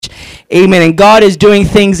Amen. And God is doing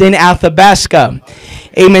things in Athabasca.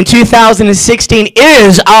 Amen. 2016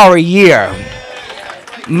 is our year.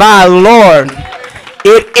 My Lord.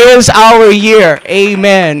 It is our year.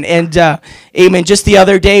 Amen. And amen. Just the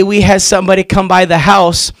other day, we had somebody come by the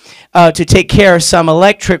house to take care of some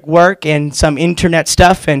electric work and some internet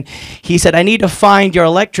stuff. And he said, I need to find your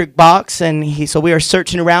electric box. And so we were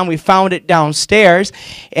searching around. We found it downstairs.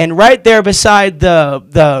 And right there beside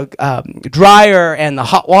the dryer and the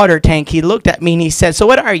hot water tank, he looked at me and he said, so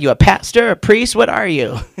what are you, a pastor, a priest? What are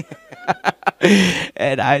you?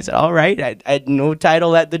 And I said, all right. I had no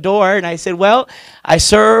title at the door. And I said, well, I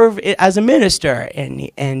serve as a minister.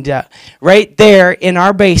 And right there in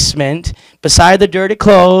our basement, beside the dirty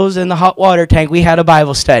clothes and the hot water tank, we had a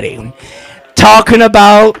Bible study talking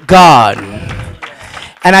about God.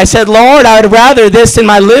 And I said, Lord, I would rather this in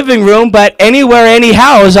my living room, but anywhere,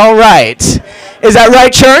 anyhow is all right. Is that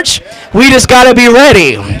right, church? We just got to be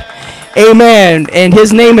ready. Amen. And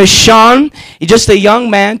his name is Sean. He's just a young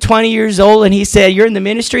man, 20 years old. And he said, you're in the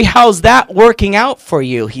ministry. How's that working out for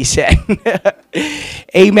you? He said.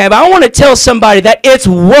 Amen. But I want to tell somebody that it's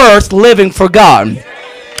worth living for God.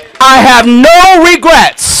 I have no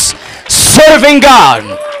regrets serving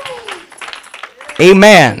God.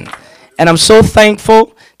 Amen. And I'm so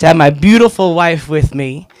thankful to have my beautiful wife with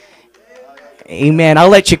me. Amen. I'll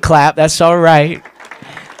let you clap. That's all right.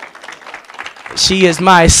 She is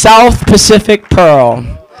my South Pacific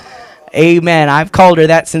Pearl. Amen. I've called her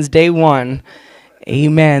that since day one.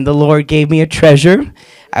 Amen. The Lord gave me a treasure.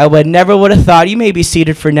 I never would have thought, you may be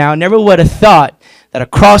seated for now, never would have thought that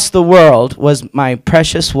across the world was my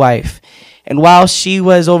precious wife. And while she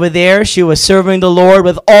was over there, she was serving the Lord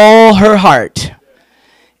with all her heart.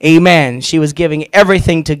 Amen. She was giving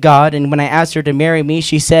everything to God. And when I asked her to marry me,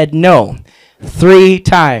 she said no 3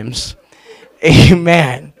 times.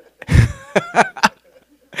 Amen.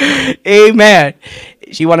 Amen.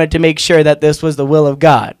 She wanted to make sure that this was the will of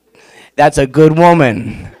God. That's a good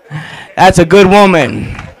woman. That's a good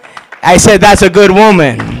woman. I said that's a good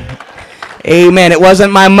woman. Amen. It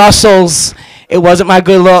wasn't my muscles. It wasn't my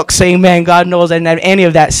good looks. Amen. God knows I didn't have any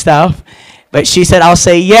of that stuff. But she said, I'll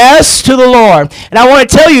say yes to the Lord. And I want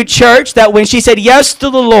to tell you, church, that when she said yes to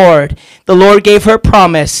the Lord gave her a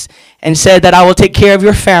promise and said that I will take care of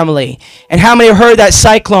your family. And how many heard that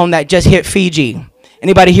cyclone that just hit Fiji?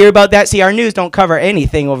 Anybody hear about that? See, our news don't cover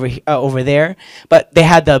anything over there. But they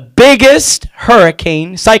had the biggest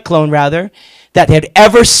cyclone, that they had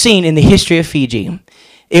ever seen in the history of Fiji.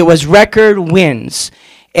 It was record winds.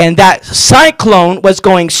 And that cyclone was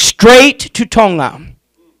going straight to Tonga.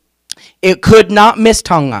 It could not miss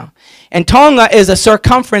Tonga. And Tonga is a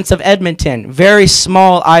circumference of Edmonton. Very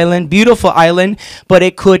small island, beautiful island, but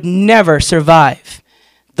it could never survive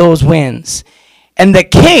those winds. And the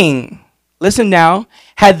king, listen now,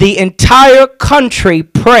 had the entire country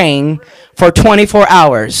praying for 24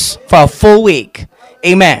 hours, for a full week.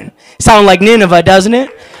 Amen. Sound like Nineveh, doesn't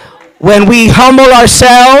it? When we humble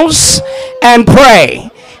ourselves and pray.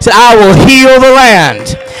 Said, I will heal the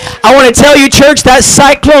land. I want to tell you, church, that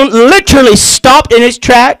cyclone literally stopped in its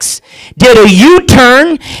tracks, did a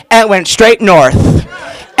U-turn, and went straight north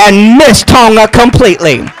and missed Tonga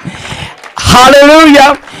completely.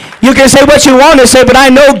 Hallelujah. You can say what you want to say, but I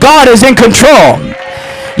know God is in control.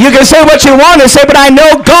 You can say what you want to say, but I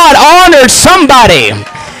know God honored somebody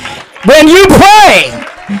when you pray.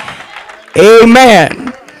 Amen.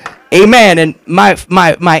 Amen. And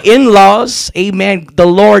my in-laws, amen, the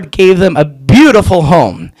Lord gave them a beautiful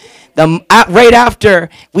home. Right after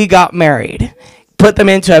we got married, put them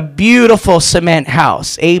into a beautiful cement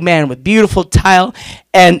house, amen, with beautiful tile.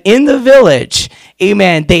 And in the village,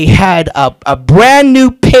 amen, they had a brand new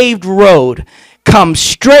paved road come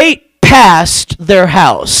straight past their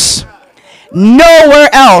house. Nowhere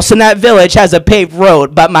else in that village has a paved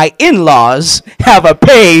road, but my in-laws have a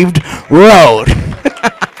paved road.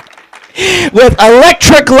 With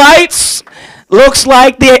electric lights, looks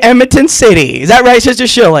like the Edmonton City. Is that right, Sister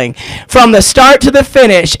Schilling? From the start to the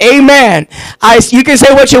finish. Amen. You can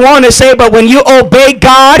say what you want to say, but when you obey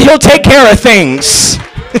God, He'll take care of things.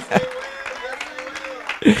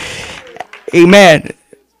 Amen.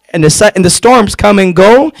 And the storms come and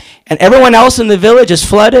go, and everyone else in the village is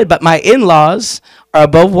flooded, but my in-laws are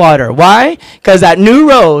above water. Why? Because that new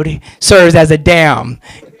road serves as a dam.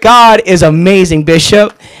 God is amazing,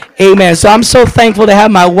 Bishop. Amen. So I'm so thankful to have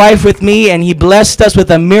my wife with me, and He blessed us with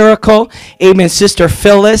a miracle. Amen. Sister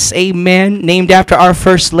Phyllis, amen, named after our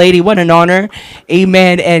First Lady. What an honor.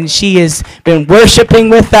 Amen. And she has been worshiping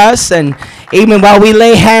with us, and amen, while we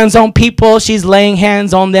lay hands on people, she's laying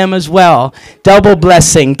hands on them as well. Double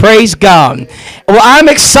blessing. Praise God. Well, I'm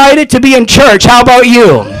excited to be in church. How about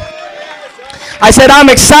you? I said, I'm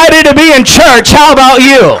excited to be in church. How about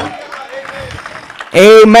you?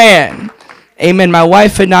 Amen. Amen. My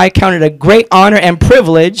wife and I counted a great honor and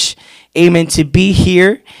privilege, amen, to be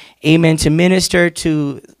here, amen, to minister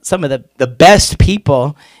to some of the best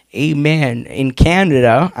people, amen, in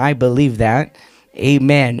Canada. I believe that.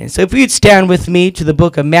 Amen. And so if you'd stand with me to the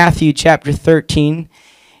book of Matthew chapter 13,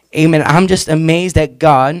 amen. I'm just amazed at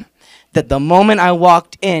God that the moment I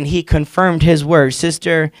walked in, he confirmed his word.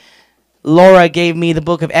 Sister Laura gave me the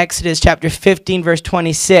book of Exodus chapter 15, verse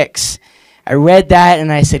 26. I read that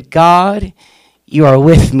and I said, God, you are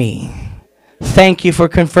with me. Thank you for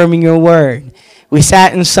confirming your word. We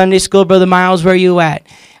sat in Sunday school, Brother Miles, where are you at?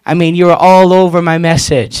 I mean, you were all over my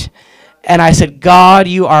message. And I said, God,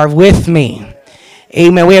 you are with me.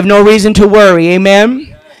 Amen. We have no reason to worry.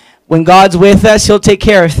 Amen. When God's with us, he'll take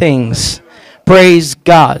care of things. Praise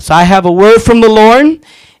God. So I have a word from the Lord.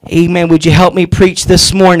 Amen. Would you help me preach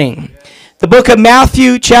this morning? The book of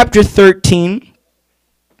Matthew chapter 13.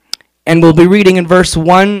 And we'll be reading in verse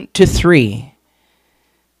 1 to 3.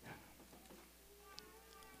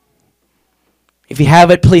 If you have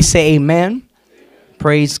it, please say amen.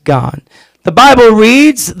 Praise God. The Bible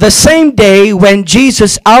reads, the same day went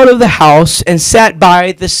Jesus out of the house and sat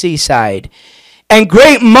by the seaside. And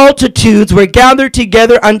great multitudes were gathered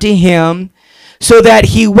together unto him, so that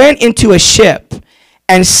he went into a ship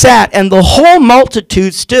and sat, and the whole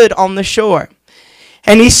multitude stood on the shore.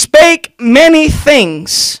 And he spake many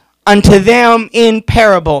things unto them in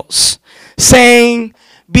parables, saying,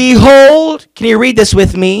 behold, can you read this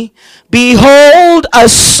with me? Behold, a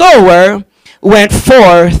sower went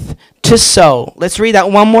forth to sow. Let's read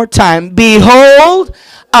that one more time. Behold,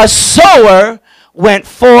 a sower went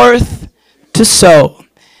forth to sow.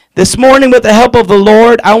 This morning, with the help of the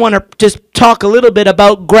Lord, I want to just talk a little bit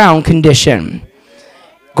about ground condition.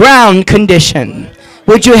 Ground condition.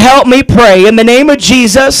 Would you help me pray in the name of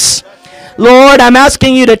Jesus? Lord, I'm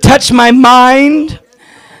asking you to touch my mind,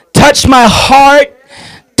 touch my heart,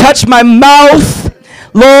 touch my mouth.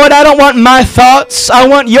 Lord, I don't want my thoughts. I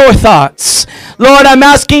want your thoughts. Lord, I'm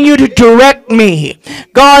asking you to direct me.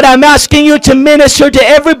 God, I'm asking you to minister to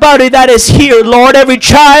everybody that is here. Lord, every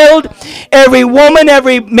child, every woman,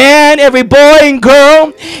 every man, every boy and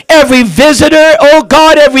girl, every visitor, oh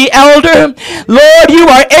God, every elder. Lord, you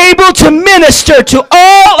are able to minister to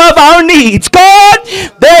all of our needs. God,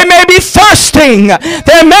 they may be thirsting.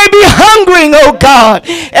 They may be hungering, oh God.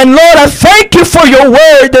 And Lord, I thank you for your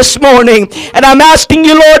word this morning. And I'm asking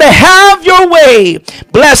you, Lord, to have your way.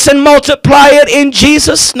 Bless and multiply it in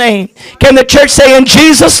Jesus' name. Can the church say in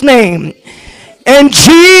Jesus' name? In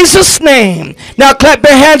Jesus' name. Now clap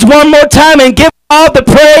your hands one more time and give all the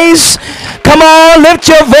praise. Come on, lift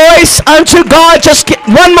your voice unto God. Just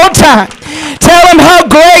one more time. Tell him how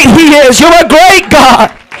great he is. You're a great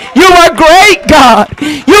God. You are great, God.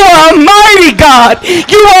 You are a mighty God.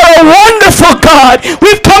 You are a wonderful God.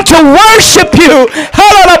 We've come to worship you.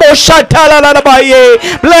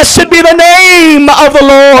 Blessed be the name of the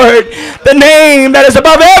Lord. The name that is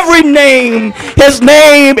above every name. His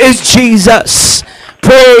name is Jesus.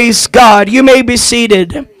 Praise God. You may be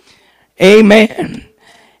seated. Amen.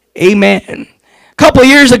 Amen. A couple of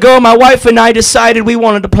years ago, my wife and I decided we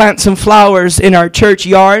wanted to plant some flowers in our church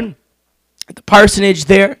yard at the parsonage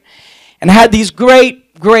there, and I had these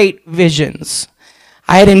great visions.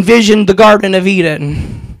 I had envisioned the Garden of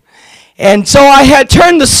Eden. And so I had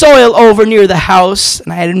turned the soil over near the house,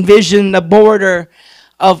 and I had envisioned a border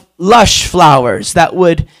of lush flowers that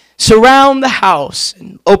would surround the house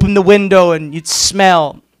and open the window, and you'd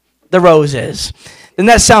smell the roses. Doesn't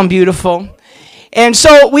that sound beautiful? And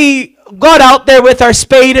so we got out there with our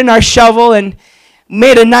spade and our shovel and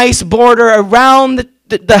made a nice border around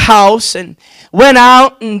the house, and went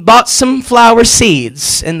out and bought some flower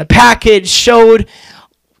seeds, and the package showed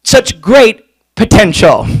such great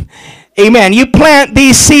potential. Amen. You plant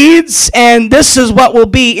these seeds and this is what will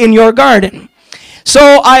be in your garden.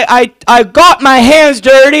 So I got my hands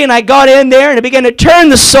dirty and I got in there and I began to turn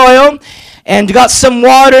the soil and got some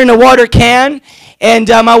water in a water can, and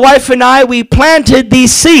my wife and I, we planted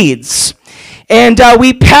these seeds, and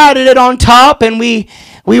we patted it on top, and we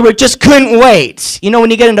just couldn't wait. You know,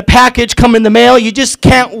 when you get a package come in the mail, you just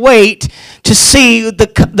can't wait to see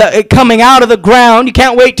it coming out of the ground. You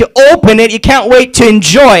can't wait to open it. You can't wait to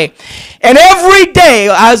enjoy. And every day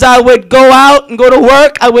as I would go out and go to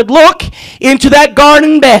work, I would look into that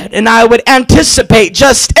garden bed and I would anticipate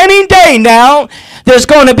just any day now there's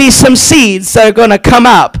going to be some seeds that are going to come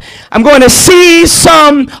up. I'm going to see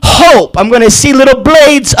some hope. I'm going to see little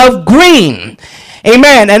blades of green.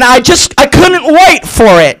 Amen. And I couldn't wait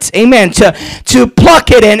for it. Amen. To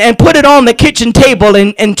pluck it and put it on the kitchen table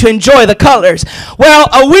and to enjoy the colors. Well,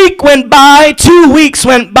 a week went by, 2 weeks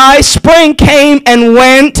went by, spring came and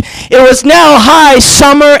went. It was now high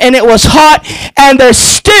summer and it was hot, and there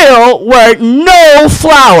still were no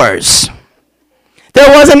flowers. There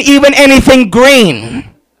wasn't even anything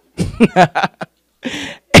green.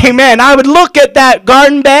 Amen. I would look at that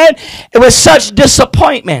garden bed. It was such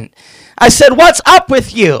disappointment. I said, what's up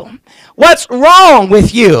with you? What's wrong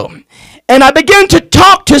with you? And I began to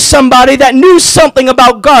talk to somebody that knew something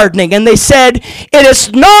about gardening. And they said, it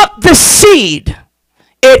is not the seed.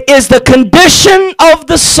 It is the condition of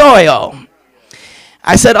the soil.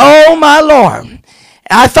 I said, oh my Lord.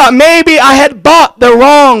 I thought maybe I had bought the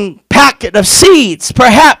wrong packet of seeds.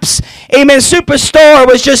 Perhaps, amen, Superstore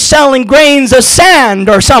was just selling grains of sand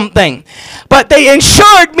or something. But they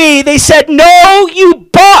assured me, they said, no, you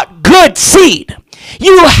bought good seed.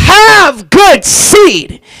 You have good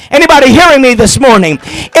seed. Anybody hearing me this morning?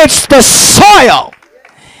 It's the soil.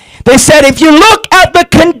 They said if you look at the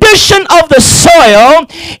condition of the soil,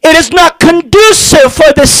 it is not conducive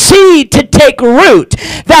for the seed to take root.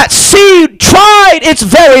 That seed tried its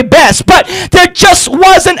very best, but there just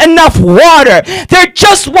wasn't enough water. There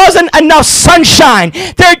just wasn't enough sunshine.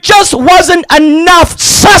 There just wasn't enough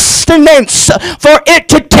sustenance for it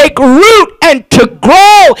to take root and to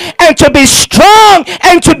grow and to be strong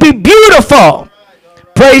and to be beautiful.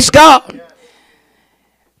 Praise God.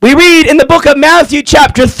 We read in the book of Matthew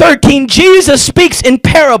chapter 13, Jesus speaks in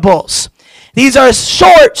parables. These are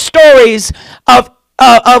short stories of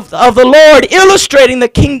the Lord illustrating the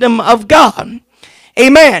kingdom of God.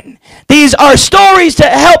 Amen. These are stories to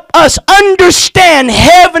help us understand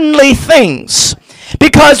heavenly things.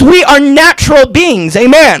 Because we are natural beings.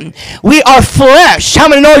 Amen. We are flesh. How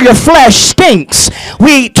many know your flesh stinks?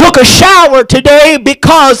 We took a shower today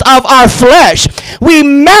because of our flesh. We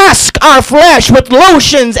mask our flesh with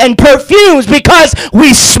lotions and perfumes because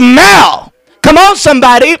we smell. Come on,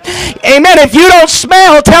 somebody. Amen. If you don't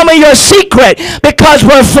smell, tell me your secret. Because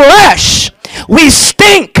we're flesh. We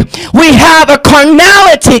stink. We have a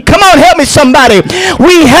carnality. Come on, help me, somebody.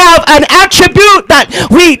 We have an attribute that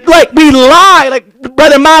we lie. Like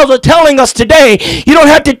Brother Miles was telling us today, you don't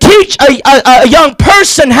have to teach a young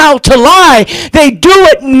person how to lie. They do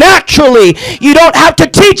it naturally. You don't have to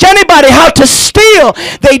teach anybody how to steal.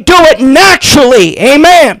 They do it naturally.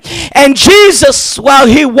 Amen. And Jesus, while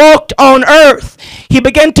he walked on earth, he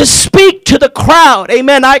began to speak to the crowd.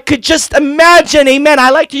 Amen. I could just imagine. Amen. I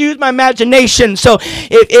like to use my imagination. So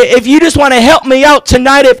if you just want to help me out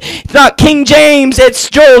tonight, if it's not King James, it's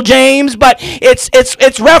Joel James, but it's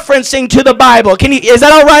referencing to the Bible. Is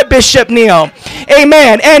that all right, Bishop Neil?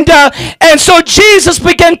 Amen. And so Jesus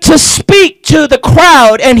began to speak to the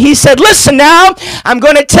crowd, and he said, listen now, I'm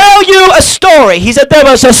going to tell you a story. He said there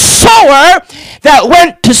was a sower that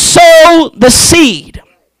went to sow the seed.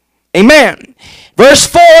 Amen. Verse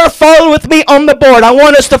 4, follow with me on the board. I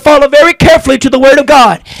want us to follow very carefully to the word of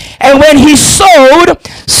God. And when he sowed,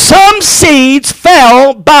 some seeds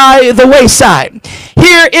fell by the wayside.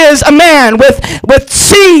 Here is a man with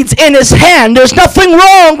seeds in his hand. There's nothing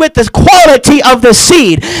wrong with the quality of the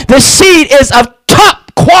seed. The seed is of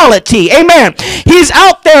top quality. Amen. He's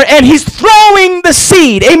out there and he's throwing the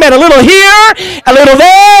seed. Amen. A little here, a little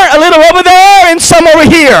there, a little over there, and some over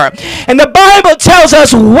here. And the Bible tells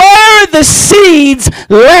us where the seeds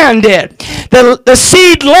landed. The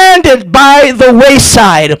seed landed by the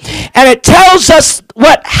wayside. And it tells us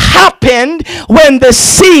what happened when the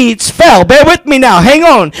seeds fell. Bear with me now. Hang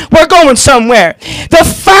on. We're going somewhere. The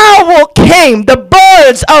fowl came. The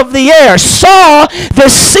birds of the air saw the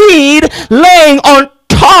seed laying on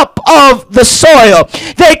top of the soil.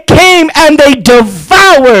 They came and they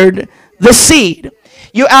devoured the seed.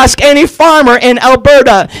 You ask any farmer in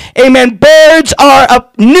Alberta, amen, birds are a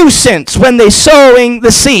nuisance when they're sowing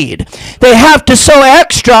the seed. They have to sow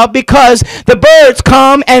extra because the birds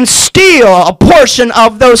come and steal a portion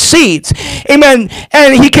of those seeds. Amen.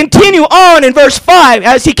 And he continued on in verse 5.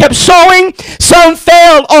 As he kept sowing, some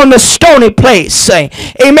fell on the stony place.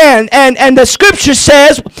 Amen. And the scripture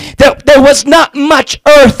says that there was not much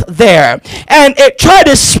earth there. And it tried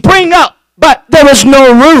to spring up, but there was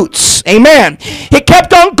no roots. Amen. He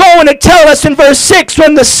kept on going to tell us in verse 6,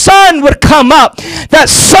 when the sun would come up, that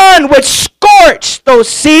sun would scorch those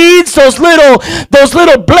seeds, those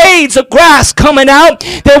little blades of grass coming out.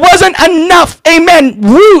 There wasn't enough, amen,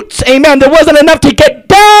 roots, amen. There wasn't enough to get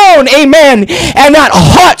down, amen. And that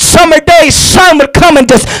hot summer day sun would come and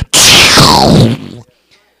just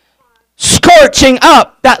scorching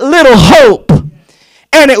up that little hope.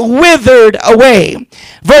 and it withered away.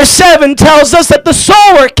 Verse 7 tells us that the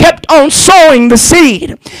sower kept on sowing the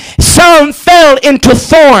seed. Some fell into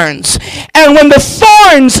thorns, and when the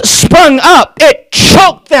thorns sprung up, it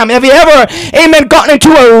choked them. Have you ever, amen, gotten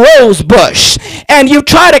into a rose bush and you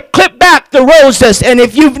try to clip back the roses, and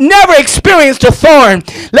if you've never experienced a thorn,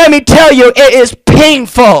 let me tell you, it is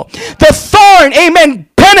painful. The thorn, amen,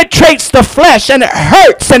 penetrates the flesh, and it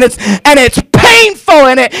hurts, and it's painful,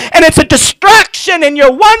 and it's a distraction, and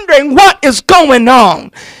you're wondering what is going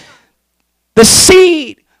on. The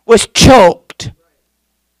seed was choked.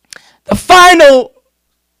 The final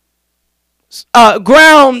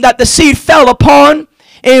ground that the seed fell upon,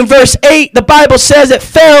 in verse 8, the Bible says it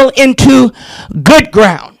fell into good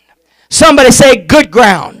ground. Somebody say good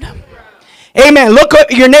ground. Amen. Look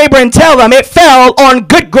at your neighbor and tell them it fell on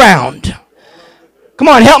good ground. Come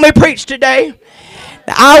on, help me preach today.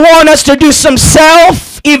 I want us to do some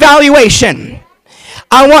self-evaluation.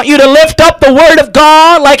 I want you to lift up the Word of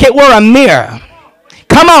God like it were a mirror.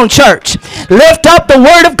 Come on, church. Lift up the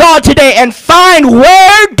Word of God today and find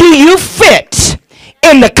where do you fit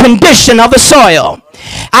in the condition of the soil.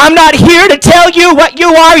 I'm not here to tell you what you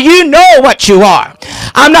are. You know what you are.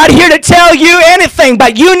 I'm not here to tell you anything,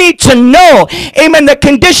 but you need to know, amen, the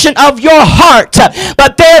condition of your heart.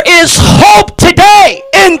 But there is hope today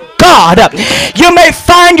in God. You may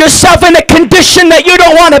find yourself in a condition that you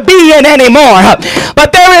don't want to be in anymore,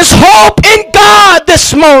 but there is hope in God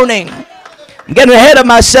this morning. I'm getting ahead of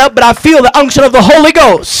myself, but I feel the unction of the Holy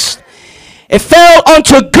Ghost. It fell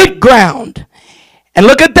onto good ground. And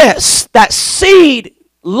look at this. That seed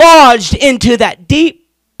lodged into that deep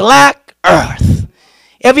black earth.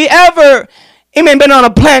 Have you ever, amen, been on a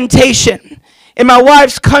plantation? In my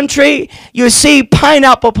wife's country, you see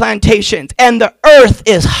pineapple plantations, and the earth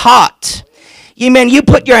is hot. Amen. You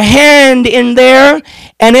put your hand in there,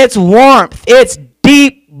 and it's warmth. It's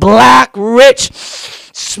deep, black, rich,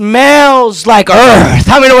 smells like earth.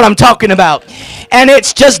 How many know what I'm talking about? And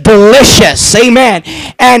it's just delicious. Amen.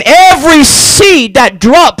 And every seed that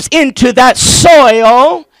drops into that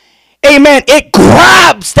soil, amen, it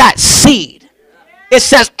grabs that seed. It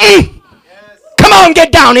says, come on,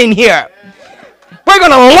 get down in here. We're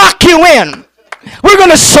going to lock you in. We're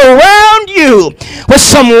going to surround you with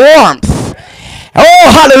some warmth.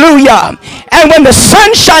 Oh, hallelujah. And when the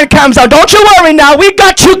sunshine comes out, don't you worry now. We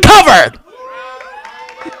got you covered.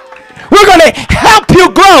 We're going to help you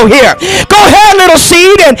grow here. Go ahead, little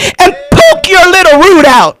seed, and poke your little root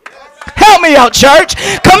out. Help me out, church.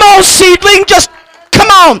 Come on, seedling. Just come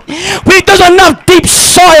on. There's enough deep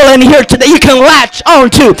soil in here that you can latch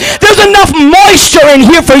onto. There's enough moisture in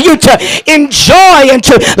here for you to enjoy and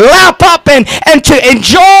to lap up and to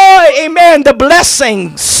enjoy, amen, the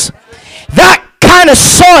blessings. That kind of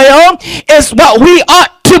soil is what we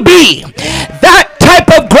ought to be. That type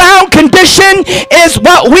of ground condition is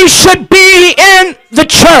what we should be in the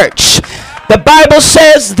church. The Bible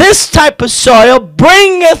says this type of soil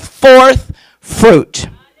bringeth forth fruit.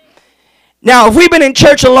 Now, if we've been in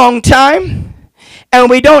church a long time and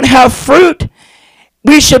we don't have fruit,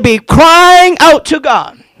 we should be crying out to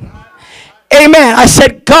God. Amen. I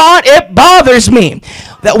said, God, it bothers me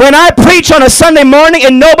that when I preach on a Sunday morning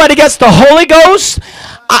and nobody gets the Holy Ghost,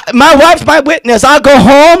 my wife's my witness. I'll go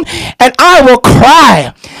home and I will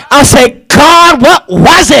cry. I'll say, God, what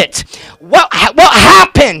was it? What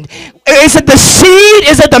happened? Is it the seed?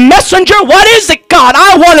 Is it the messenger? What is it, God?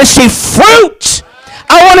 I want to see fruit.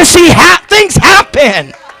 I want to see things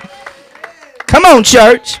happen. Come on,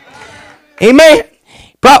 church. Amen.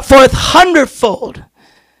 Brought forth 100-fold,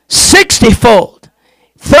 60-fold,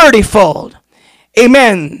 30-fold.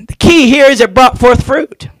 Amen. The key here is it brought forth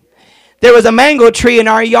fruit. There was a mango tree in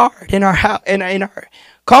our yard, in our house, in our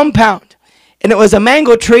compound, and it was a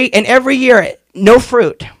mango tree, and every year no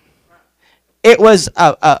fruit. It was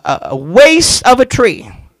a waste of a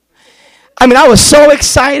tree. I mean, I was so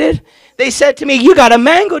excited. They said to me, "You got a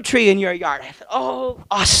mango tree in your yard." I said, "Oh,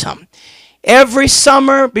 awesome!" Every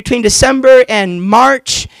summer between December and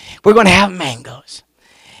March, we're going to have mangoes,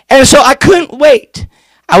 and so I couldn't wait.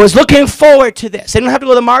 I was looking forward to this. I didn't have to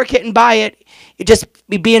go to the market and buy it. It'd just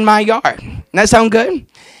be in my yard. Doesn't that sound good?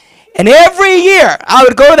 And every year, I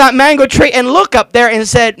would go to that mango tree and look up there and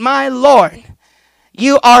said, "My Lord,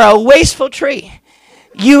 you are a wasteful tree.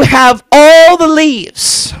 You have all the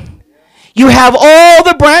leaves. You have all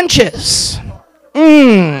the branches.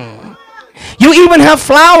 You even have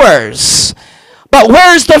flowers. But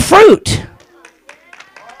where's the fruit?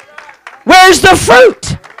 Where's the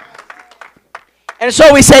fruit?" And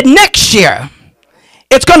so we said, next year.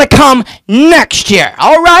 It's going to come next year.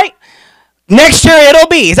 All right? Next year it'll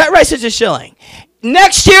be. Is that right, Sister Schilling?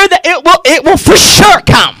 next year that it will for sure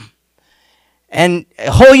come. And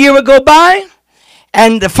a whole year would go by,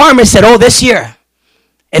 and the farmer said, oh, this year,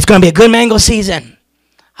 it's going to be a good mango season.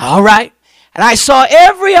 All right. And I saw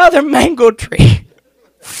every other mango tree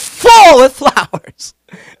full with flowers.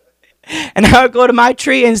 And I would go to my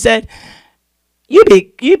tree and said, you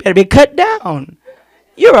better be cut down.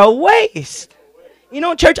 You're a waste. You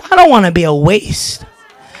know, church, I don't want to be a waste.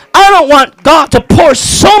 I don't want God to pour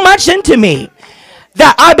so much into me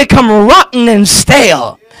that I become rotten and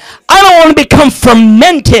stale. I don't want to become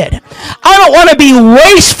fermented. I don't want to be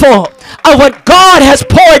wasteful of what God has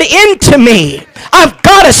poured into me. I've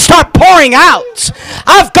got to start pouring out.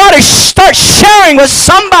 I've got to start sharing with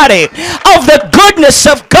somebody of the goodness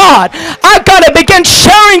of God. I've got to begin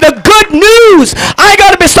sharing the good news. I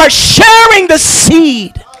got to start sharing the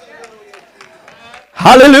seed.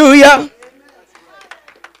 Hallelujah.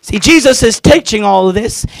 See, Jesus is teaching all of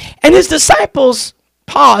this, and his disciples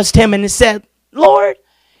paused him and said, Lord,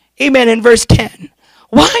 amen, in verse 10,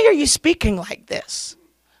 why are you speaking like this?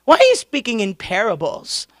 Why are you speaking in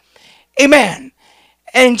parables? Amen.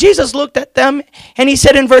 And Jesus looked at them and he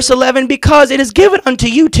said in verse 11, because it is given unto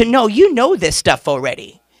you to know. You know this stuff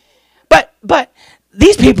already. But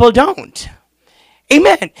these people don't.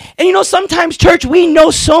 Amen. And you know, sometimes, church, we know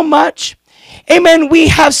so much. Amen. We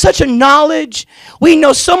have such a knowledge. We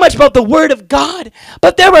know so much about the Word of God.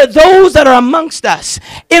 But there are those that are amongst us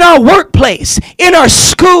in our workplace, in our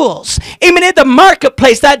schools, amen, in the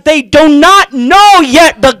marketplace, that they do not know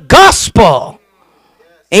yet the gospel.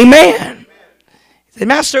 Amen. He said,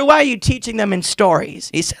 Master, why are you teaching them in stories?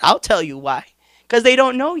 He said, I'll tell you why. Because they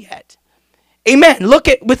don't know yet. Amen. Look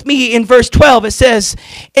at with me in verse 12. It says,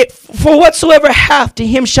 for whatsoever hath to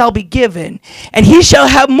him shall be given, and he shall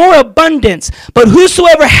have more abundance. But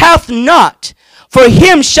whosoever hath not, for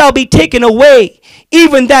him shall be taken away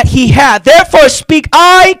even that he had. Therefore speak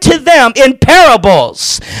I to them in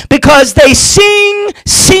parables, because they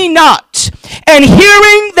see not, and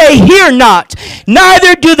hearing they hear not,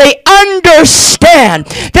 neither do they understand.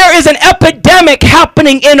 There is an epidemic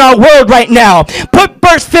happening in our world right now. Put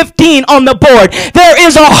verse 15 on the board. There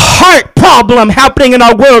is a heart problem happening in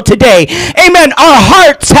our world today. Amen. Our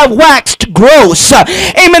hearts have waxed gross.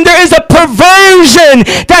 Amen. There is a perversion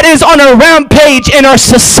that is on a rampage in our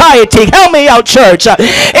society. Help me out, church.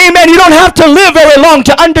 Amen. You don't have to live very long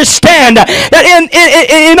to understand that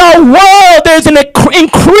in our world there's an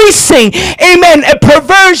increasing, amen, a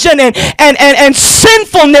perversion and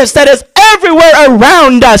sinfulness that is everywhere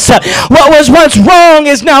around us. What was once wrong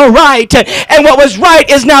is now right, and what was right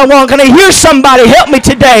is now wrong. Can I hear somebody help me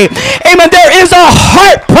today? Amen. There is a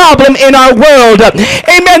heart problem in our world.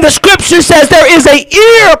 Amen. The scripture says there is an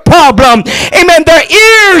ear problem. Amen. Their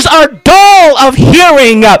ears are dull of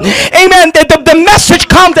hearing. Amen. The message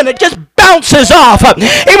comes and it just bounces off.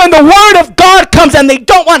 Amen. The word of God comes and they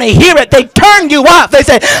don't want to hear it. They turn you off. They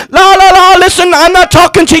say, la, la, la, listen, I'm not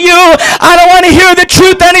talking to you. I don't want to hear the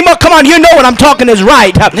truth anymore. Come on, you know what I'm talking is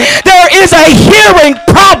right. There is a hearing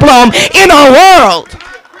problem in our world.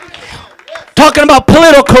 Talking about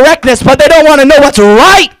political correctness, but they don't want to know what's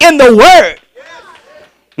right in the word.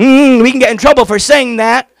 We can get in trouble for saying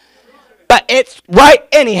that, but it's right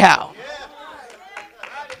anyhow.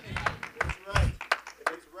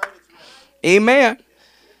 Amen.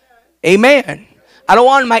 Amen. I don't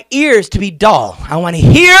want my ears to be dull. I want to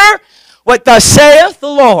hear what thus saith the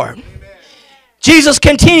Lord. Amen. Jesus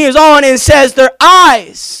continues on and says their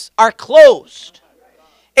eyes are closed.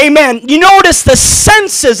 Amen. You notice the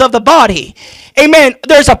senses of the body. Amen.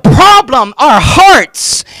 There's a problem. Our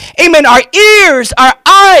hearts, amen, our ears, our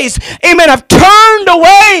eyes, amen, have turned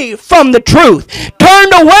away from the truth,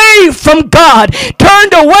 turned away from God,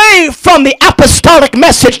 turned away from the apostolic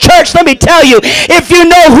message. Church, let me tell you, if you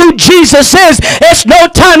know who Jesus is, it's no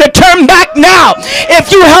time to turn back now. If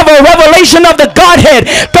you have a revelation of the Godhead,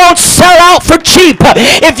 don't sell out for cheap.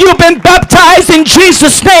 If you've been baptized in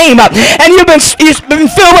Jesus' name and you've been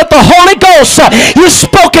filled with the Holy Ghost, you've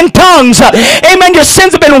spoken tongues, amen, your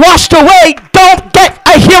sins have been washed away, don't get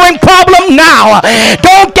a hearing problem now.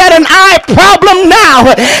 Don't get an eye problem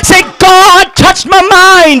now. Say, God, touch my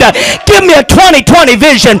mind. Give me a 20/20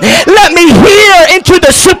 vision. Let me hear into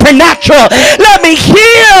the supernatural. Let me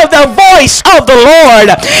hear the voice of the Lord.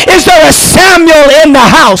 Is there a Samuel in the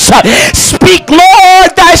house? Speak,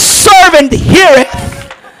 Lord, thy servant heareth.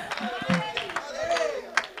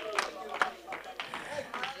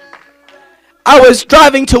 I was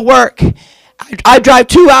driving to work. I drive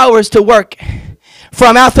 2 hours to work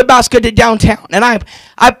from Athabasca to downtown. And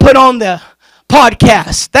I put on the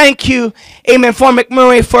podcast. Thank you, amen, Fort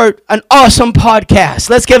McMurray, for an awesome podcast.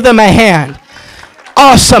 Let's give them a hand.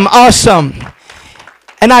 Awesome, awesome.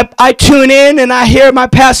 And I tune in and I hear my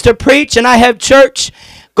pastor preach, and I have church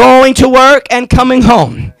going to work and coming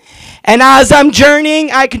home. And as I'm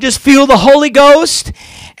journeying, I can just feel the Holy Ghost.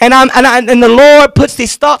 And the Lord puts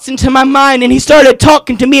these thoughts into my mind, and he started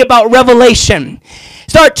talking to me about revelation.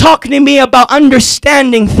 Start talking to me about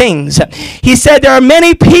understanding things. He said there are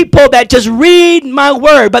many people that just read my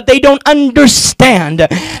word, but they don't understand.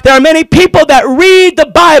 There are many people that read the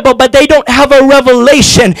Bible, but they don't have a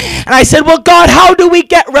revelation. And I said, well, God, how do we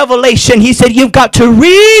get revelation? He said, you've got to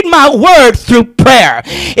read my word through prayer.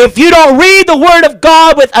 If you don't read the word of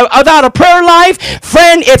God without a prayer life,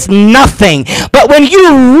 friend, it's nothing. But when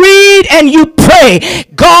you read and you pray,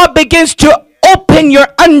 God begins to open your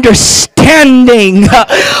understanding.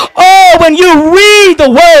 Oh, when you read the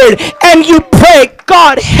word and you pray,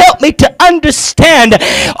 God, help me to understand.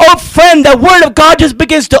 Oh, friend, the word of God just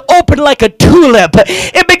begins to open like a tulip.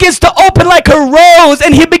 It begins to open like a rose,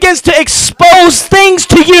 and he begins to expose things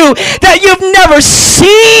to you that you've never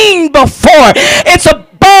seen before. It's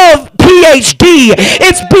above PhD.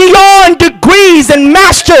 It's beyond degrees and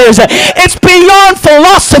masters. It's beyond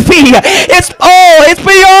philosophy. It's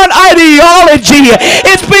beyond ideology.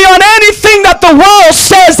 It's beyond anything that the world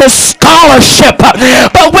says is scholarship. But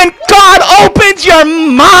when God opens your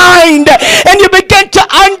mind and you begin to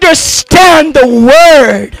understand the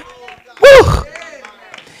word, whew,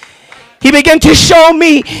 he began to show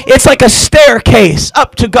me it's like a staircase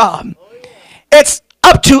up to God. It's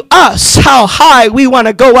up to us how high we want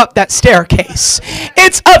to go up that staircase.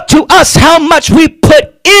 It's up to us how much we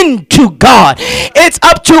put into God. It's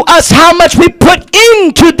up to us how much we put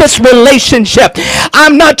into this relationship.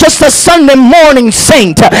 I'm not just a Sunday morning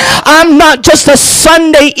saint. I'm not just a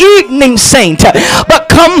Sunday evening saint. But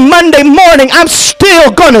come Monday morning, I'm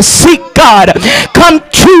still going to seek God. Come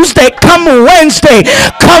Tuesday, come Wednesday,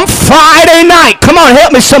 come Friday night. Come on,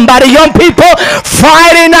 help me somebody, young people.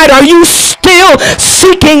 Friday night, are you still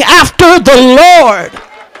seeking after the Lord?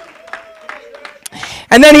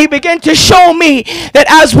 And then he began to show me that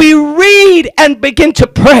as we read and begin to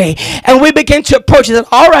pray and we begin to approach, he said,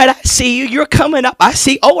 all right, I see you. You're coming up. I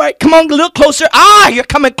see. All right, come on a little closer. You're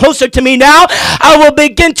coming closer to me now. I will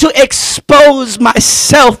begin to expose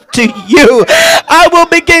myself to you. I will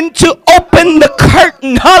begin to open the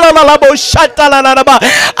curtain. I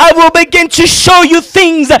will begin to show you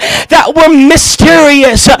things that were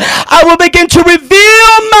mysterious. I will begin to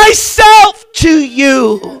reveal myself to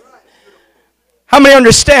you. How many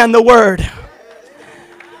understand the word?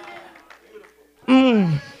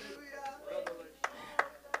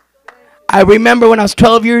 I remember when I was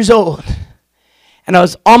 12 years old and I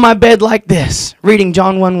was on my bed like this, reading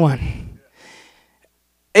John 1:1.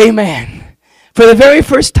 Amen. For the very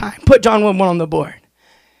first time, put John 1:1 on the board.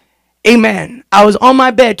 Amen. I was on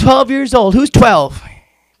my bed, 12 years old. Who's 12?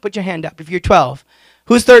 Put your hand up if you're 12.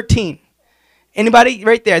 Who's 13? Anybody?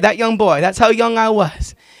 Right there, that young boy. That's how young I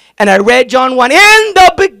was. And I read John 1. In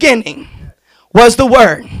the beginning was the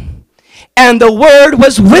Word, and the Word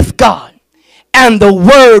was with God, and the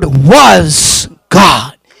Word was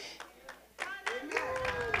God.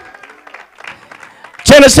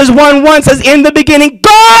 Genesis 1:1 says, in the beginning,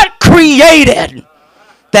 God created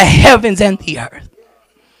the heavens and the earth.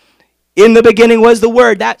 In the beginning was the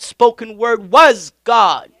Word. That spoken word was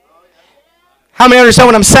God. How many understand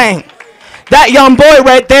what I'm saying? That young boy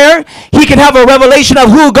right there, he can have a revelation of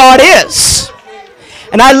who God is.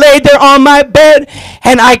 And I laid there on my bed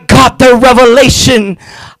and I got the revelation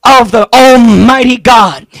of the Almighty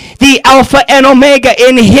God, the Alpha and Omega.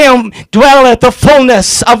 In him dwelleth the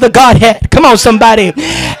fullness of the Godhead. Come on, somebody.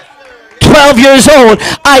 12 years old,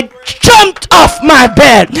 I jumped off my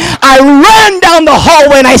bed. I ran down the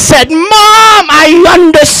hallway and I said, Mom, I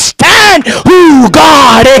understand who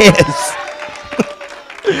God is.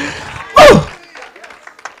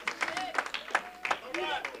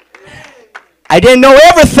 I didn't know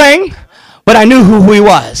everything, but I knew who he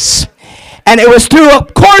was. And it was through a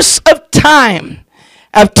course of time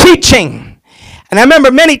of teaching. And I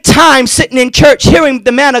remember many times sitting in church hearing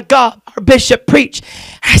the man of God, our bishop, preach.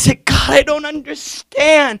 I said, God, I don't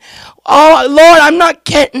understand. Oh, Lord, I'm not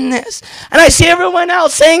getting this. And I see everyone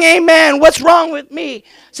else saying amen. What's wrong with me? I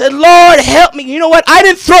said, Lord, help me. You know what? I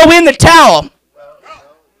didn't throw in the towel.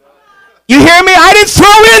 You hear me? I didn't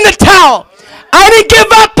throw in the towel. I didn't give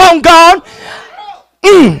up on God.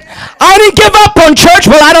 I didn't give up on church.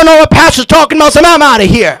 Well, I don't know what pastor's talking about, so I'm out of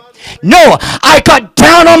here. No, I got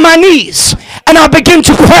down on my knees and I began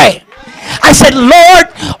to pray. I said, Lord,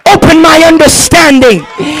 open my understanding.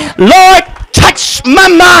 Lord, touch my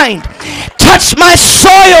mind. Touch my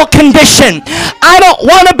soil condition. I don't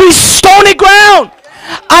want to be stony ground.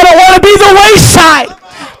 I don't want to be the wayside.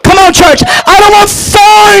 Come on, on, church. I don't want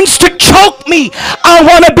thorns to choke me. I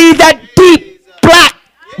want to be that deep, black,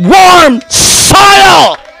 warm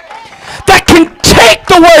soil that can take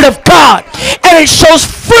the word of God and it shows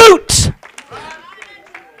fruit.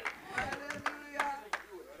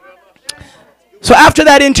 So after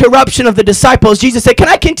that interruption of the disciples, Jesus said, can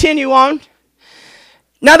I continue on?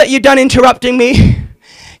 Now that you're done interrupting me,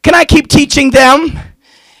 can I keep teaching them?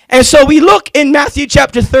 And so we look in Matthew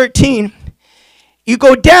chapter 13. You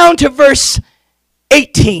go down to verse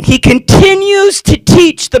 18. He continues to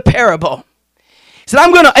teach the parable. He said,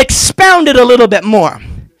 I'm going to expound it a little bit more.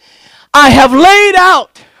 I have laid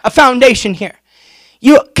out a foundation here.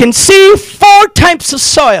 You can see 4 types of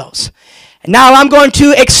soils. And now I'm going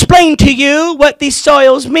to explain to you what these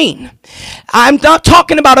soils mean. I'm not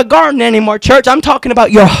talking about a garden anymore, church. I'm talking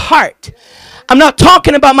about your heart. I'm not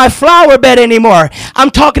talking about my flower bed anymore. I'm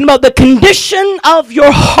talking about the condition of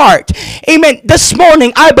your heart. Amen. This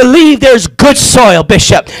morning, I believe there's good soil,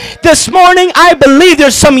 Bishop. This morning, I believe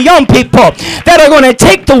there's some young people that are going to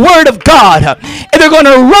take the word of God and they're going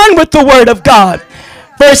to run with the word of God.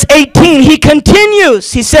 Verse 18, he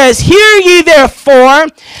continues. He says, hear ye therefore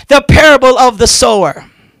the parable of the sower.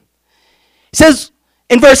 He says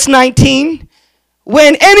in verse 19,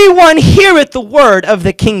 when anyone heareth the word of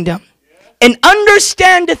the kingdom and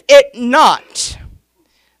understandeth it not,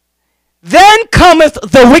 then cometh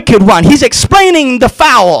the wicked one. He's explaining the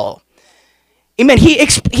fowl. Amen.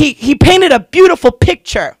 He painted a beautiful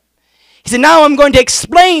picture. He said, now I'm going to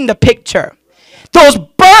explain the picture. Those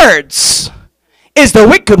birds is the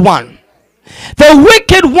wicked one. The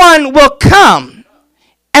wicked one will come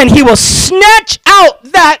and he will snatch out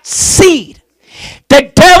that seed.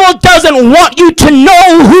 The devil doesn't want you to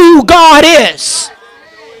know who God is.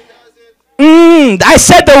 I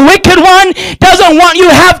said the wicked one doesn't want you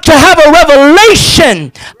to have a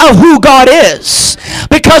revelation of who God is.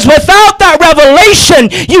 Because without that revelation,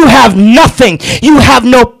 you have nothing. You have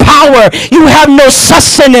no power. You have no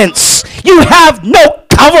sustenance. You have no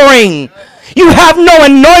covering. You have no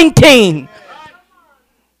anointing.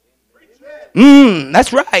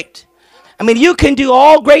 That's right. I mean, you can do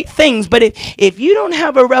all great things, but if you don't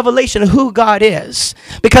have a revelation of who God is,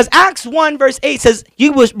 because Acts 1 verse 8 says,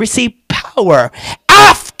 you will receive power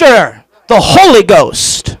after the Holy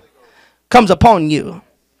Ghost comes upon you.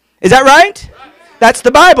 Is that right? That's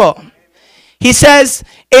the Bible. He says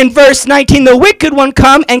in verse 19, the wicked one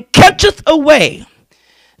come and catcheth away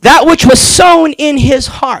that which was sown in his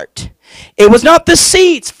heart. It was not the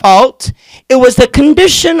seed's fault. It was the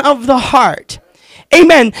condition of the heart.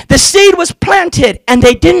 Amen. The seed was planted and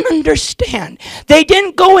they didn't understand. They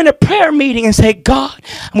didn't go in a prayer meeting and say, God,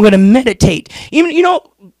 I'm going to meditate. Even,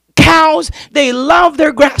 cows, they love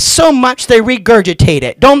their grass so much they regurgitate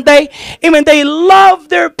it, don't they? Amen. They love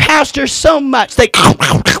their pasture so much. I'm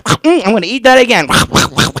going to eat that again.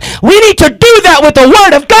 We need to do that with the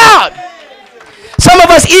word of God. Some of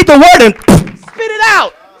us eat the word and spit it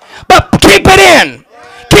out. But keep it in.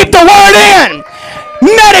 Keep the word in.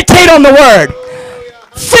 Meditate on the word.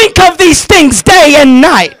 Think of these things day and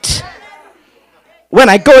night. When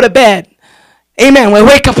I go to bed. Amen. When I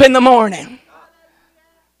wake up in the morning.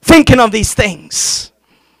 Thinking of these things.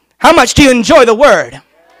 How much do you enjoy the word?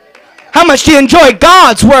 How much do you enjoy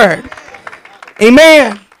God's word?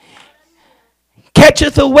 Amen.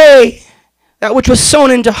 Catcheth away that which was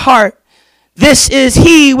sown into heart. This is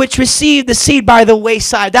he which received the seed by the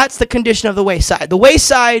wayside. That's the condition of the wayside. The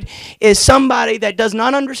wayside is somebody that does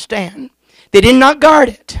not understand. They did not guard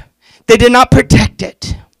it. They did not protect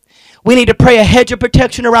it. We need to pray a hedge of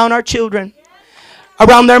protection around our children,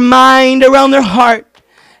 around their mind, around their heart.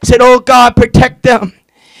 Said, oh God, protect them.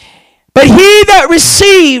 But he that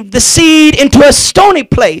received the seed into a stony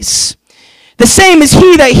place, the same is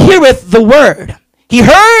he that heareth the word. He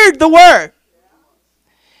heard the word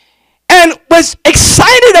and was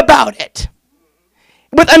excited about it.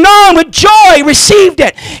 With joy received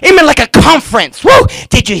it. Amen, like a conference. Woo!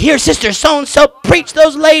 Did you hear Sister So-and-so preach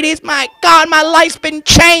those ladies? My God, my life's been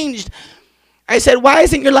changed. I said, why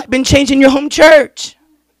isn't your life been changed in your home church?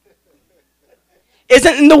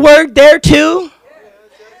 Isn't the word there too?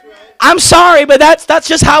 I'm sorry, but that's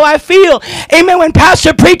just how I feel. Amen. When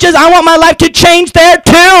pastor preaches, I want my life to change there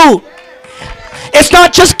too. It's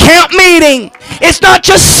not just camp meeting. It's not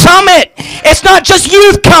just summit. It's not just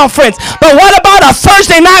youth conference. But what about a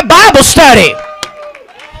Thursday night Bible study?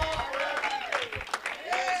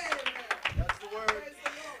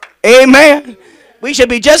 Amen. We should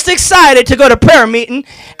be just excited to go to prayer meeting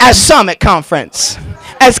as summit conference,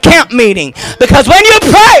 as camp meeting. Because when you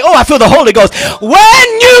pray, oh, I feel the Holy Ghost.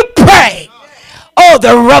 When you pray, Oh,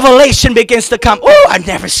 the revelation begins to come. Oh, I've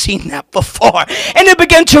never seen that before. And they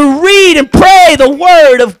begin to read and pray the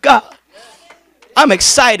word of God. I'm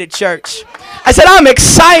excited, church. I said, I'm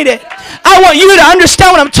excited. I want you to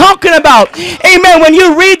understand what I'm talking about. Amen. When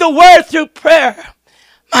you read the word through prayer,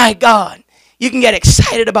 my God, you can get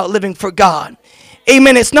excited about living for God.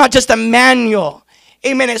 Amen. It's not just a manual.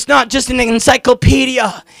 Amen. It's not just an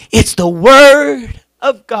encyclopedia. It's the word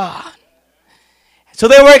of God. So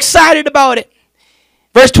they were excited about it.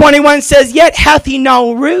 Verse 21 says, yet hath he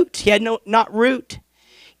no root. He had not root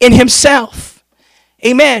in himself.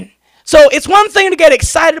 Amen. So it's one thing to get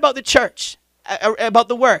excited about the church, about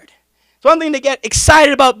the word. It's one thing to get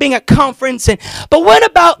excited about being at conference. But what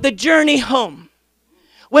about the journey home?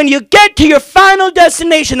 When you get to your final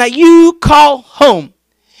destination that you call home.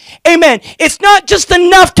 Amen. It's not just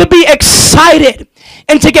enough to be excited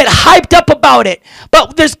and to get hyped up about it.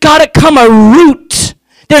 But there's got to come a root.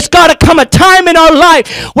 There's got to come a time in our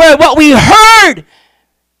life where what we heard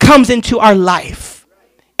comes into our life.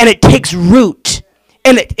 And it takes root.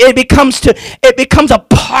 And it becomes a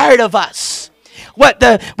part of us. What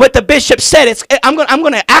the bishop said, I'm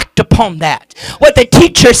going to act upon that. What the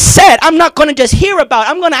teacher said, I'm not going to just hear about it.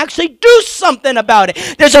 I'm going to actually do something about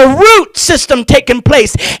it. There's a root system taking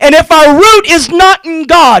place. And if our root is not in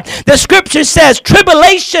God, the scripture says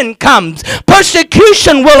tribulation comes.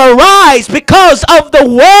 Persecution will arise because of the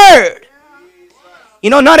word. You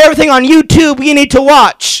know, not everything on YouTube you need to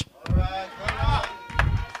watch.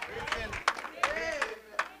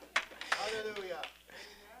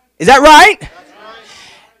 Is that right?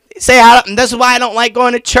 Say, this is why I don't like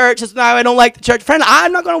going to church. This is why I don't like the church. Friend,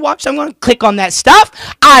 I'm not going to watch. I'm going to click on that stuff.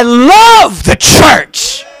 I love the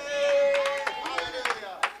church.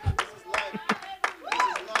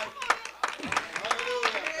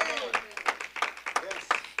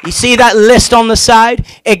 You see that list on the side?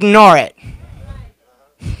 Ignore it.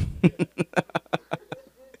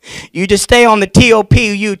 You just stay on the TOP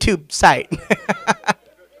YouTube site.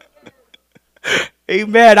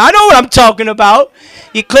 Amen. I know what I'm talking about.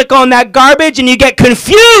 You click on that garbage and you get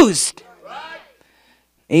confused.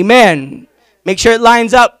 Amen. Make sure it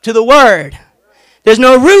lines up to the word. There's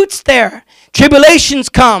no roots there. Tribulations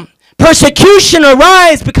come. Persecution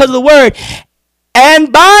arise because of the word.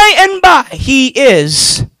 And by he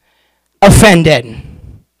is offended.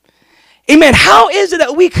 Amen. How is it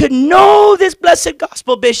that we could know this blessed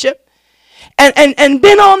gospel, Bishop, and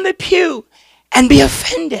been on the pew and be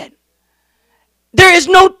offended? There is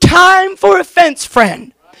no time for offense,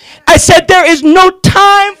 friend. I said there is no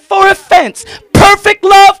time for offense. Perfect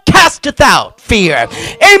love casteth out fear.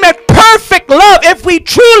 Amen. Perfect love. If we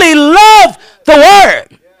truly love the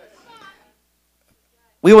word,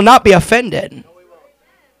 we will not be offended.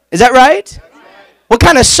 Is that right? What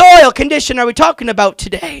kind of soil condition are we talking about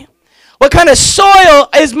today? What kind of soil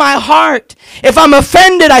is my heart? If I'm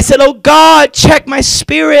offended, I said, oh God, check my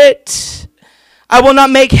spirit. I will not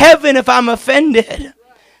make heaven if I'm offended.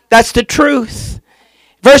 That's the truth.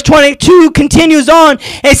 Verse 22 continues on.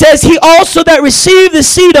 It says, he also that received the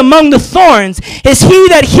seed among the thorns is he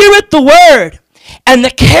that heareth the word. And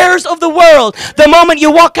the cares of the world, the moment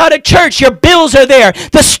you walk out of church, your bills are there.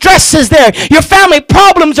 The stress is there. Your family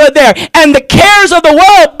problems are there. And the cares of the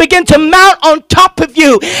world begin to mount on top of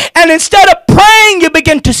you. And instead of praying, you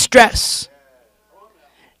begin to stress.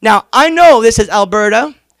 Now, I know this is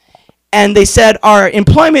Alberta. And they said our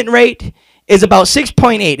employment rate is about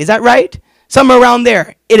 6.8. Is that right? Somewhere around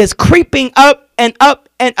there. It is creeping up and up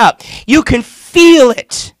and up. You can feel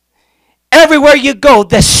it. Everywhere you go,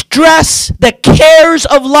 the stress, the cares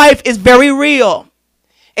of life is very real.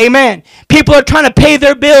 Amen. People are trying to pay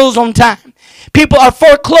their bills on time. People are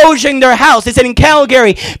foreclosing their house. They said in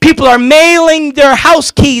Calgary, people are mailing their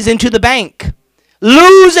house keys into the bank.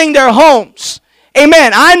 Losing their homes.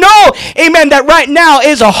 Amen. I know, amen, that right now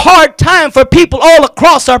is a hard time for people all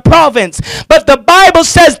across our province. But the Bible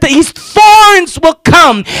says that these thorns will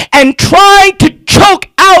come and try to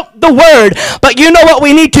choke out the word. But you know what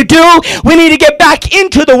we need to do? We need to get back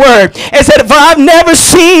into the word. It said, for I've never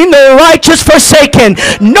seen the righteous forsaken,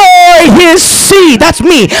 nor his seed, that's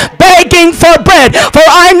me, begging for bread. For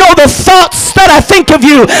I know the thoughts that I think of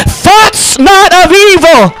you, thoughts not of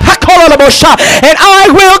evil. And I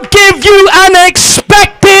will give you an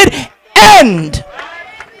expected end.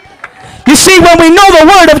 You see, when we know the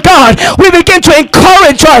word of God, we begin to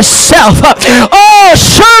encourage ourselves. Oh,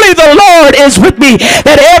 surely the Lord is with me,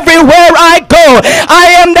 that everywhere I go,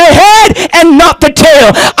 I am the head and not the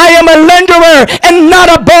tail. I am a lenderer and not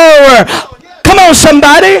a borrower. Come on,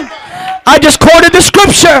 somebody. I just quoted the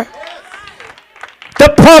scripture.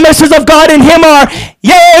 The promises of God in him are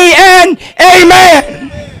yea and amen.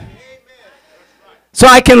 So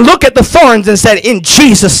I can look at the thorns and say, in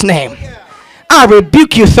Jesus' name, I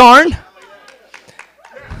rebuke you, thorn.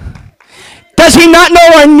 Does he not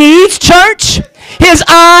know our needs, church? His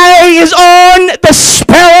eye is on the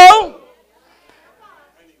sparrow.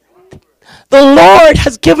 The Lord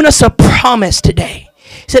has given us a promise today.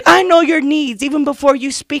 He said, I know your needs even before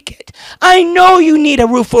you speak it. I know you need a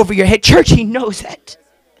roof over your head. Church, he knows it.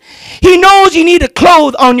 He knows you need a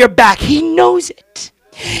clothes on your back. He knows it.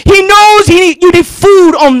 He knows you need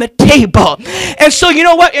food on the table. And so you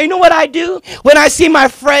know what? You know what I do? When I see my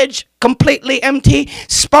fridge completely empty,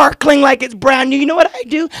 sparkling like it's brand new, you know what I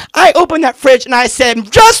do? I open that fridge and I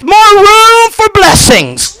said, just more room for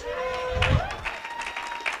blessings.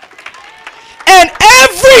 And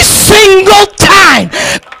every single time,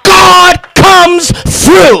 God comes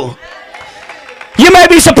through. You may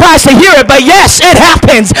be surprised to hear it, but yes, it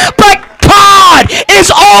happens. But God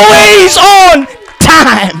is always on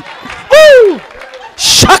time. Woo!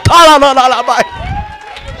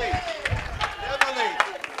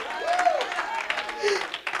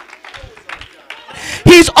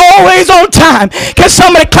 He's always on time. Can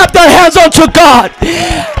somebody clap their hands unto God?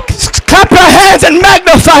 Clap your hands and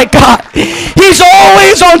magnify God. He's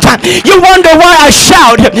always on time. You wonder why I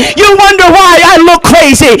shout. You wonder why I look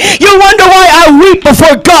crazy. You wonder why I weep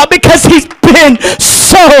before God, because he's been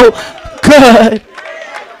so good.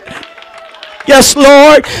 Yes,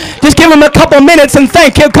 Lord. Just give him a couple minutes and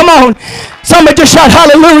thank him. Come on. Somebody just shout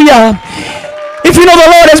hallelujah. If you know the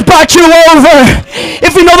Lord has brought you over,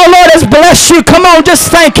 if you know the Lord has blessed you, come on, just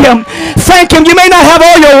thank him. Thank him. You may not have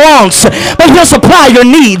all your wants, but he'll supply your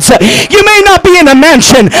needs. You may not be in a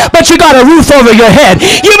mansion, but you got a roof over your head.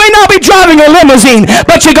 You may not be driving a limousine,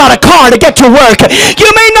 but you got a car to get to work. You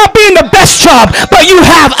may not be in the best job, but you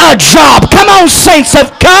have a job. Come on, saints of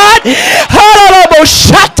God.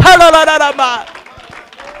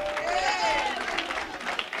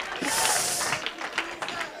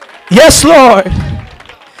 Yes, Lord.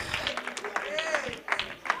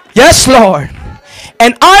 Yes, Lord.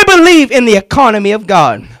 And I believe in the economy of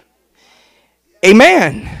God.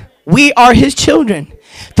 Amen. We are his children,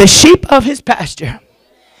 the sheep of his pasture.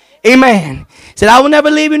 Amen. He said, I will never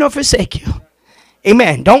leave you nor forsake you.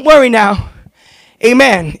 Amen. Don't worry now.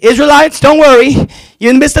 Amen. Israelites, don't worry.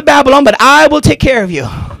 You're in the midst of Babylon, but I will take care of you.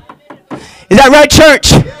 Is that right,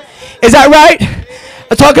 church? Is that right?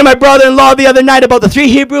 I was talking to my brother-in-law the other night about the 3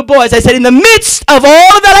 Hebrew boys. I said, in the midst of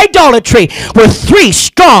all of that idolatry were 3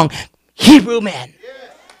 strong Hebrew men.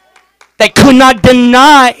 They could not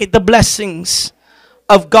deny the blessings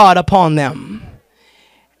of God upon them.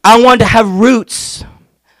 I wanted to have roots.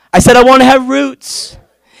 I said, I want to have roots.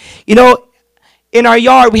 You know, in our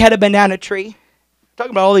yard, we had a banana tree.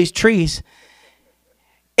 Talking about all these trees.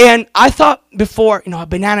 And I thought before, a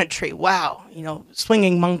banana tree, wow,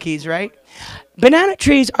 swinging monkeys, right? Banana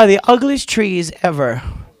trees are the ugliest trees ever.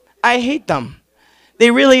 I hate them. They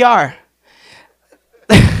really are.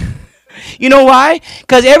 You know why?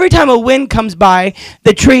 Because every time a wind comes by,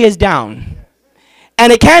 the tree is down.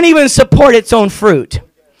 And it can't even support its own fruit.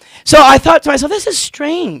 So I thought to myself, this is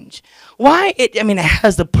strange. Why? It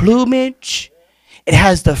has the plumage. It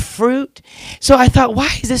has the fruit. So I thought,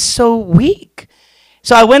 why is this so weak?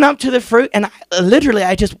 So I went up to the fruit, and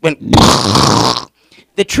I just went.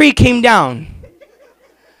 The tree came down.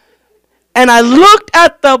 And I looked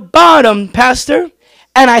at the bottom, Pastor,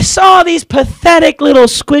 and I saw these pathetic little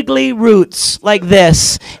squiggly roots like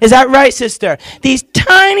this. Is that right, sister? These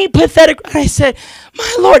tiny, pathetic. And I said,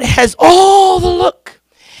 my Lord, it has all the look.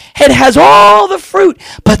 It has all the fruit,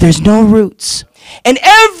 but there's no roots. And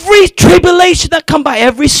every tribulation that come by,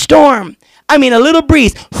 every storm, a little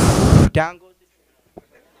breeze, down goes the tree.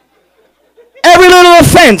 Every little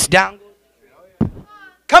offense, down goes.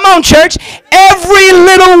 Come on, church. Every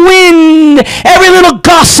little wind, every little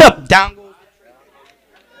gossip, down goes the tree.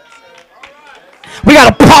 We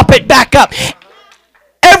got to pop it back up.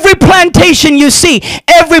 Every plantation you see,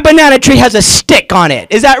 every banana tree has a stick on it.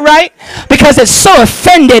 Is that right? Because it's so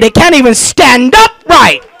offended, it can't even stand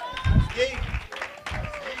upright.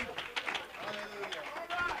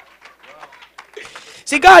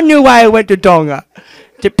 See, God knew why I went to Tonga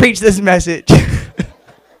to preach this message.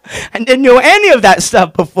 I didn't know any of that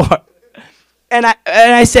stuff before. And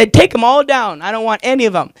I said, take them all down. I don't want any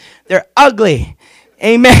of them. They're ugly.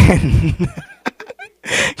 Amen.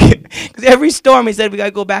 Because every storm, he said, we got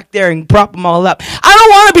to go back there and prop them all up. I don't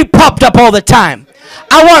want to be propped up all the time.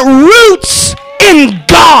 I want roots in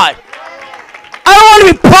God. I don't want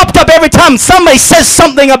to be propped up every time somebody says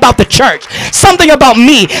something about the church, something about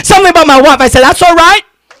me, something about my wife. I said, that's all right.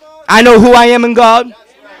 I know who I am in God.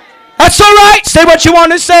 That's all right. Say what you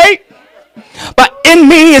want to say. But in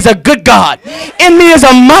me is a good God. In me is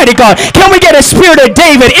a mighty God. Can we get a spirit of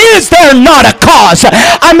David? Is there not a cause?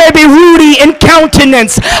 I may be ruddy in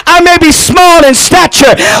countenance. I may be small in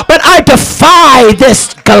stature. But I defy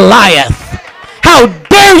this Goliath. How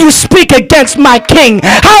dare you speak against my king?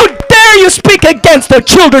 How dare you speak against the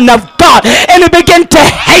children of God? And he began to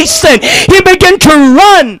hasten. He began to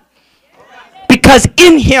run. Because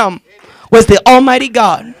in him was the Almighty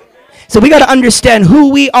God. So we got to understand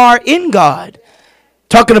who we are in God.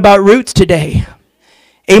 Talking about roots today.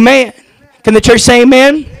 Amen. Can the church say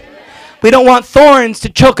amen? We don't want thorns to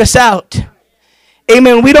choke us out.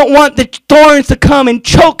 Amen. We don't want the thorns to come and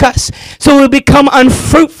choke us so we become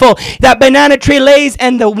unfruitful. That banana tree lays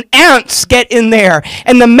and the ants get in there.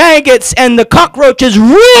 And the maggots and the cockroaches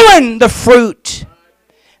ruin the fruit.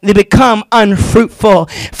 They become unfruitful.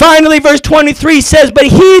 Finally, verse 23 says, but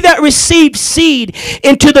he that received seed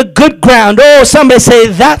into the good ground. Oh, somebody say,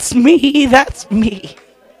 that's me, that's me.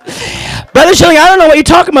 Brother Schilling, I don't know what you're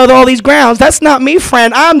talking about with all these grounds. That's not me,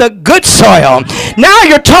 friend. I'm the good soil. Now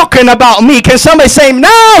you're talking about me. Can somebody say,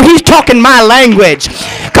 no, he's talking my language.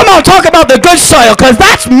 Come on, talk about the good soil, because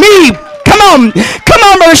that's me. Come on,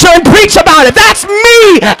 Brother Schilling, preach about it. That's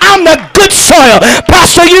me. I'm the good soil.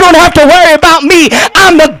 Pastor, you don't have to worry about me.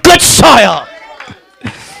 I'm the good soil.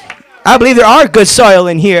 I believe there are good soil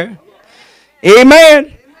in here.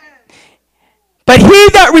 Amen. But he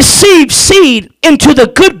that receives seed into the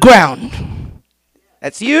good ground.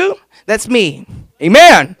 That's you. That's me.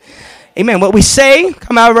 Amen. Amen. What we say,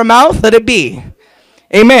 come out of our mouth, let it be.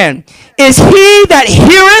 Amen. Is he that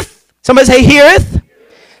heareth. Somebody say heareth.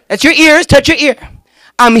 That's your ears. Touch your ear.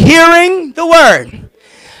 I'm hearing the word.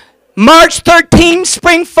 March 13,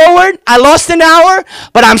 spring forward. I lost an hour,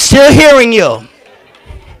 but I'm still hearing you.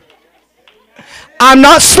 I'm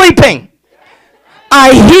not sleeping.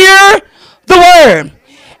 I hear the word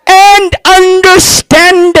and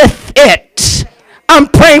understandeth it. I'm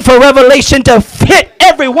praying for revelation to hit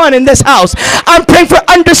everyone in this house. I'm praying for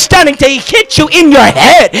understanding to hit you in your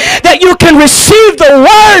head that you can receive the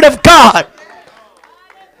word of God.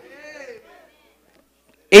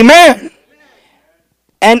 Amen.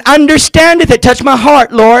 And understandeth it. Touch my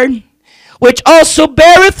heart, Lord. Which also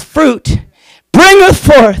beareth fruit, bringeth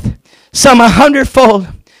forth some 100-fold,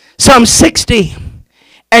 some 60,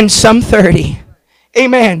 and some 30.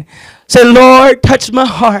 Amen. Say, Lord, touch my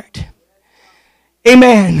heart.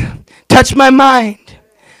 Amen. Touch my mind.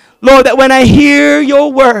 Lord, that when I hear your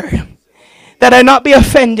word, that I not be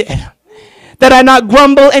offended, that I not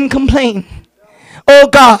grumble and complain. Oh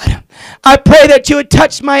God, I pray that you would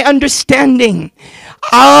touch my understanding.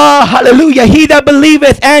 Ah, hallelujah. He that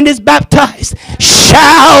believeth and is baptized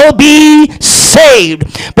shall be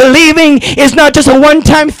saved. Believing is not just a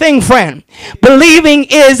one-time thing, friend. Believing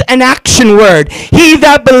is an action word. He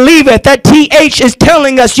that believeth, that TH is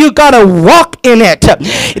telling us you got to walk in it.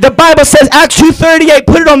 The Bible says, Acts 2:38,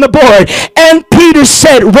 put it on the board. And Peter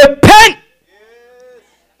said, repent.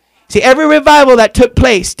 See, every revival that took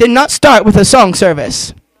place did not start with a song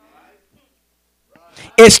service.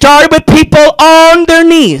 It started with people on their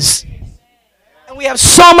knees. And we have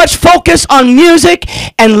so much focus on music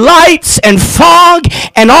and lights and fog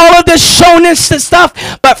and all of this showness and stuff.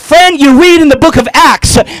 But friend, you read in the book of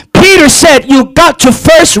Acts, Peter said you got to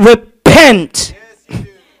first repent.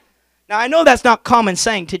 Now I know that's not common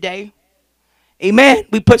saying today. Amen.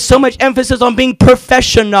 We put so much emphasis on being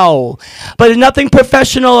professional. But there's nothing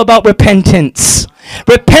professional about repentance.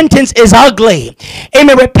 Repentance is ugly.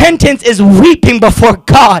 Amen. Repentance is weeping before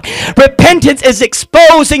God. Repentance is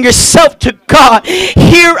exposing yourself to God.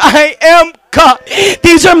 Here I am, God.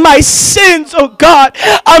 These are my sins, oh God.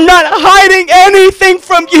 I'm not hiding anything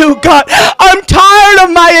from you, God. I'm tired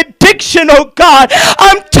of my addiction, oh God.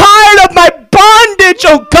 I'm tired of my bondage,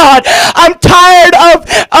 oh God. I'm tired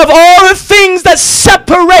of all the things that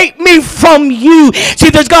separate me from you. See,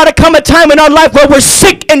 there's got to come a time in our life where we're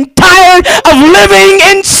sick and tired of living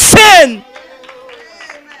in sin.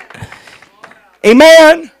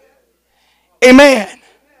 Amen. Amen.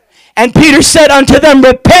 And Peter said unto them,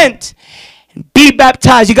 repent and be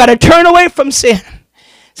baptized. You got to turn away from sin.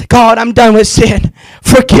 Say, God, I'm done with sin.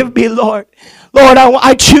 Forgive me, Lord. Lord,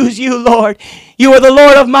 I choose you, Lord. You are the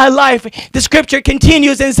Lord of my life. The scripture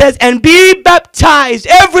continues and says, and be baptized,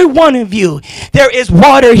 every one of you. There is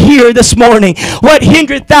water here this morning. What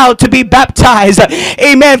hindereth thou to be baptized?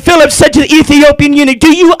 Amen. Philip said to the Ethiopian eunuch,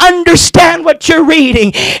 do you understand what you're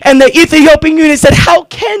reading? And the Ethiopian eunuch said, how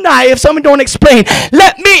can I if someone don't explain?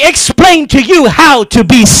 Let me explain to you how to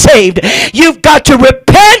be saved. You've got to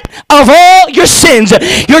repent of all your sins.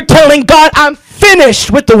 You're telling God, I'm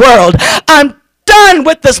finished with the world. I'm done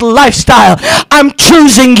with this lifestyle. I'm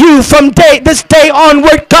choosing you from this day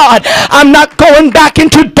onward, God. I'm not going back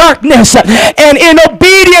into darkness. And in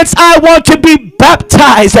obedience, I want to be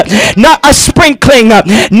baptized. Not a sprinkling,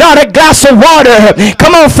 not a glass of water.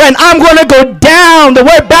 Come on, friend. I'm going to go down. The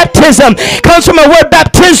word baptism comes from a word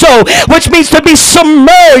baptizo, which means to be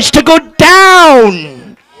submerged, to go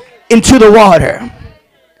down into the water.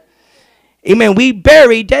 Amen. We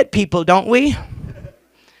bury dead people, don't we?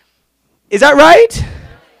 Is that right?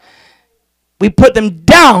 We put them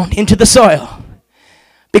down into the soil.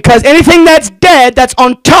 Because anything that's dead, that's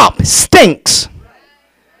on top, stinks.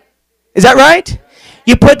 Is that right?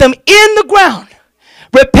 You put them in the ground.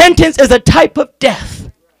 Repentance is a type of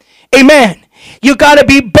death. Amen. You got to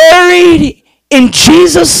be buried in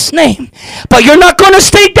Jesus' name. But you're not going to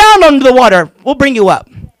stay down under the water. We'll bring you up.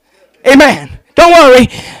 Amen. Don't worry.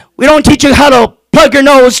 We don't teach you how to plug your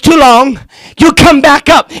nose too long. You come back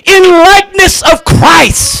up in likeness of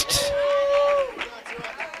Christ.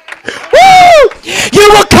 Woo! You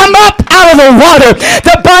will come up out of the water.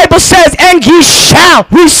 The Bible says, and ye shall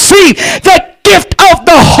receive the gift of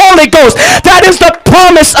the Holy Ghost. That is the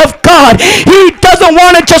promise of God. He doesn't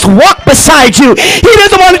want to just walk beside you. He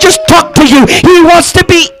doesn't want to just talk to you. He wants to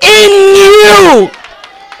be in you.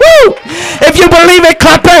 Woo! If you believe it,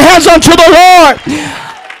 clap your hands unto the Lord.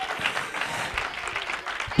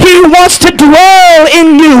 He wants to dwell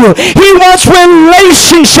in you. He wants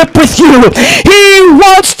relationship with you. He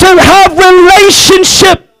wants to have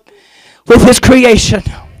relationship with his creation.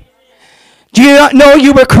 Do you not know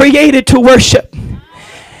you were created to worship?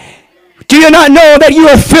 Do you not know that you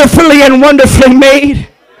are fearfully and wonderfully made?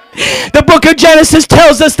 The book of Genesis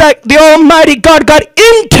tells us that the Almighty God got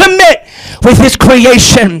intimate with his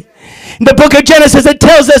creation. In the book of Genesis, it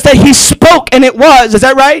tells us that he spoke and it was. Is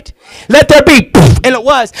that right? Let there be, and it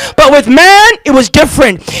was. But with man, it was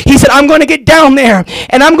different. He said, I'm going to get down there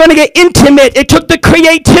and I'm going to get intimate. It took the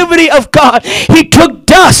creativity of God. He took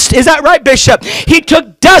dust. Is that right, Bishop? He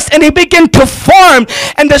took dust and he began to form.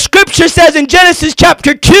 And the scripture says in Genesis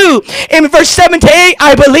chapter 2, in verse 7 to 8,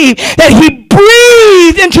 I believe, that he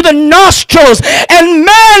breathed into the nostrils and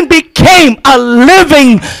man became a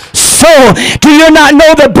living soul. Do you not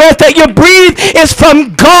know the breath that you breathe is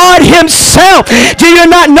from God himself? Do you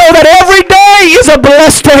not know that every day is a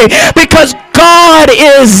blessed day because God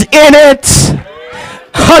is in it?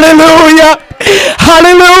 Hallelujah.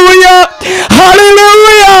 Hallelujah.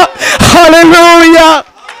 Hallelujah. Hallelujah.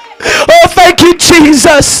 Oh, thank you,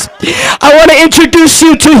 Jesus. I want to introduce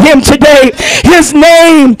you to him today. His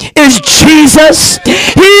name is Jesus.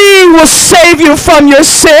 He will save you from your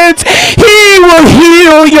sins. He will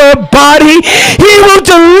heal your body. He will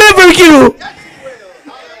deliver you.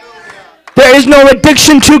 There is no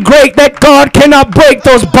addiction too great that God cannot break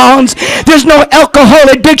those bonds. There's no alcohol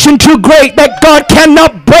addiction too great that God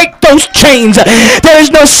cannot break those chains. There is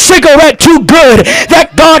no cigarette too good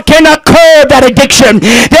that God cannot curb that addiction.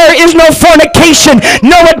 There is no fornication,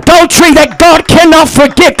 no adultery that God cannot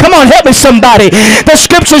forgive. Come on, help me somebody. The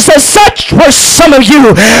scripture says, such were some of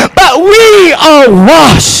you, but we are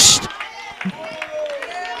washed.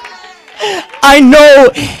 I know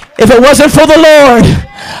if it wasn't for the Lord,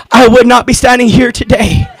 I would not be standing here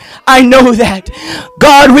today. I know that.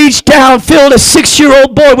 God reached down, filled a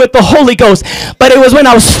 6-year-old boy with the Holy Ghost. But it was when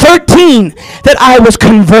I was 13 that I was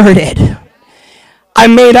converted. I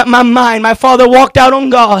made up my mind. My father walked out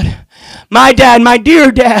on God. My dad, my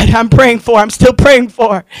dear dad, I'm praying for. I'm still praying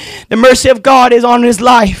for. The mercy of God is on his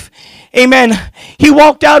life. Amen. He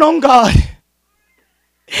walked out on God.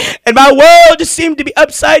 And my world just seemed to be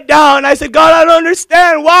upside down. I said, God, I don't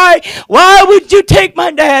understand. Why would you take my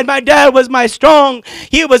dad? My dad was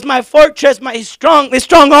he was my fortress, my strong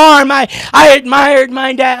arm. I admired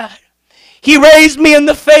my dad. He raised me in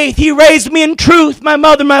the faith. He raised me in truth. My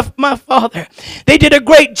mother, my father. They did a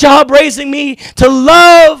great job raising me to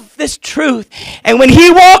love this truth. And when he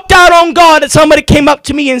walked out on God, and somebody came up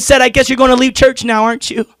to me and said, I guess you're going to leave church now, aren't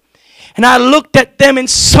you? And I looked at them and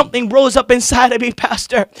something rose up inside of me,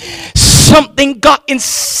 Pastor. Something got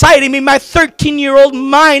inside of me. My 13-year-old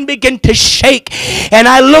mind began to shake. And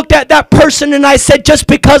I looked at that person and I said, just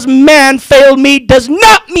because man failed me does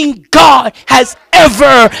not mean God has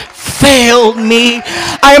ever failed me.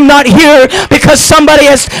 I am not here because somebody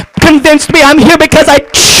has convinced me. I'm here because I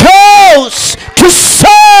chose to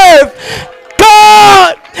serve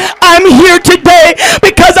God. I'm here today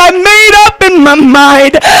because I made up in my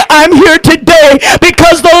mind. I'm here today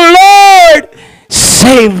because the Lord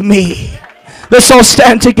saved me. Let's all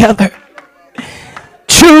stand together.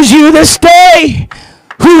 Choose you this day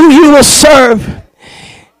who you will serve.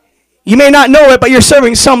 You may not know it, but you're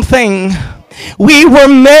serving something. We were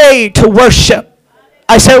made to worship.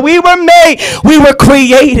 I said we were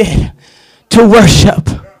created to worship.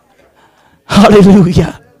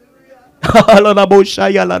 Hallelujah. The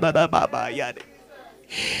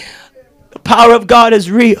power of God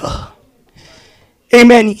is real.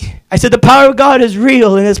 Amen. I said the power of God is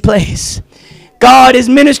real in this place. God is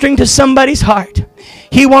ministering to somebody's heart.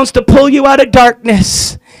 He wants to pull you out of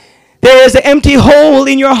darkness. There is an empty hole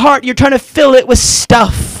in your heart. You're trying to fill it with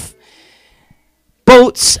stuff.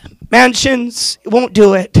 Boats, mansions, won't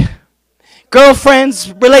do it.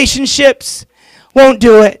 Girlfriends, relationships, won't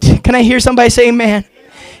do it. Can I hear somebody say amen?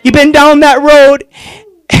 You've been down that road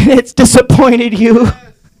and it's disappointed you.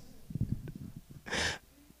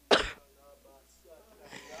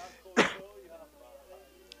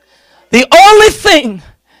 The only thing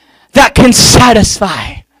that can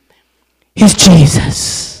satisfy is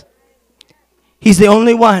Jesus. He's the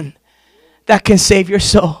only one that can save your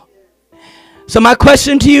soul. So my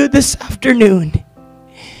question to you this afternoon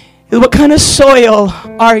is, what kind of soil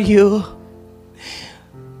are you?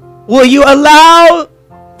 Will you allow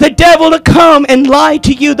the devil to come and lie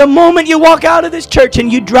to you the moment you walk out of this church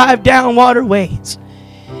and you drive down waterways?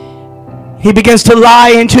 He begins to lie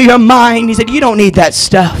into your mind. He said, you don't need that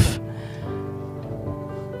stuff.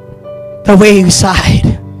 The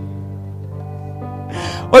wayside.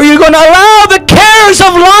 Or you're going to allow the cares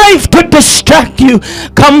of life to distract you.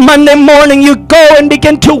 Come Monday morning, you go and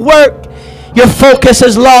begin to work. Your focus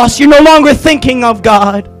is lost. You're no longer thinking of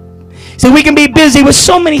God. See, we can be busy with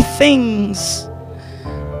so many things.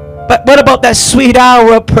 But what about that sweet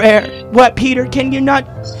hour of prayer? What, Peter, can you not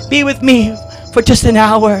be with me for just an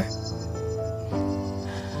hour?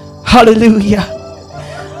 Hallelujah.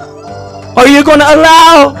 Or you're going to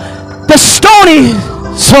allow the stony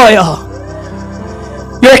soil.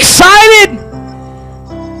 You're excited.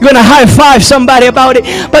 You're going to high five somebody about it.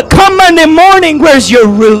 But come Monday morning, where's your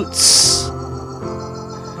roots?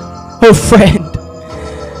 Oh, friend,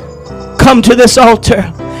 come to this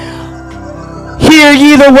altar. Hear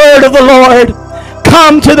ye the word of the Lord.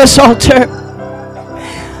 Come to this altar.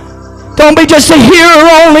 Don't be just a hearer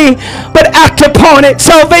only, but act upon it.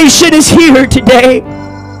 Salvation is here today.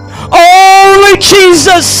 Only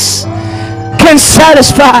Jesus can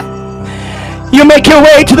satisfy. You make your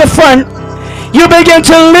way to the front. You begin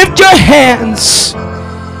to lift your hands.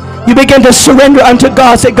 You begin to surrender unto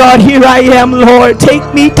God. Say, God, here I am, Lord.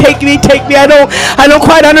 Take me, take me, take me. I don't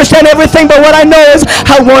quite understand everything, but what I know is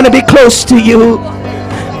I want to be close to you.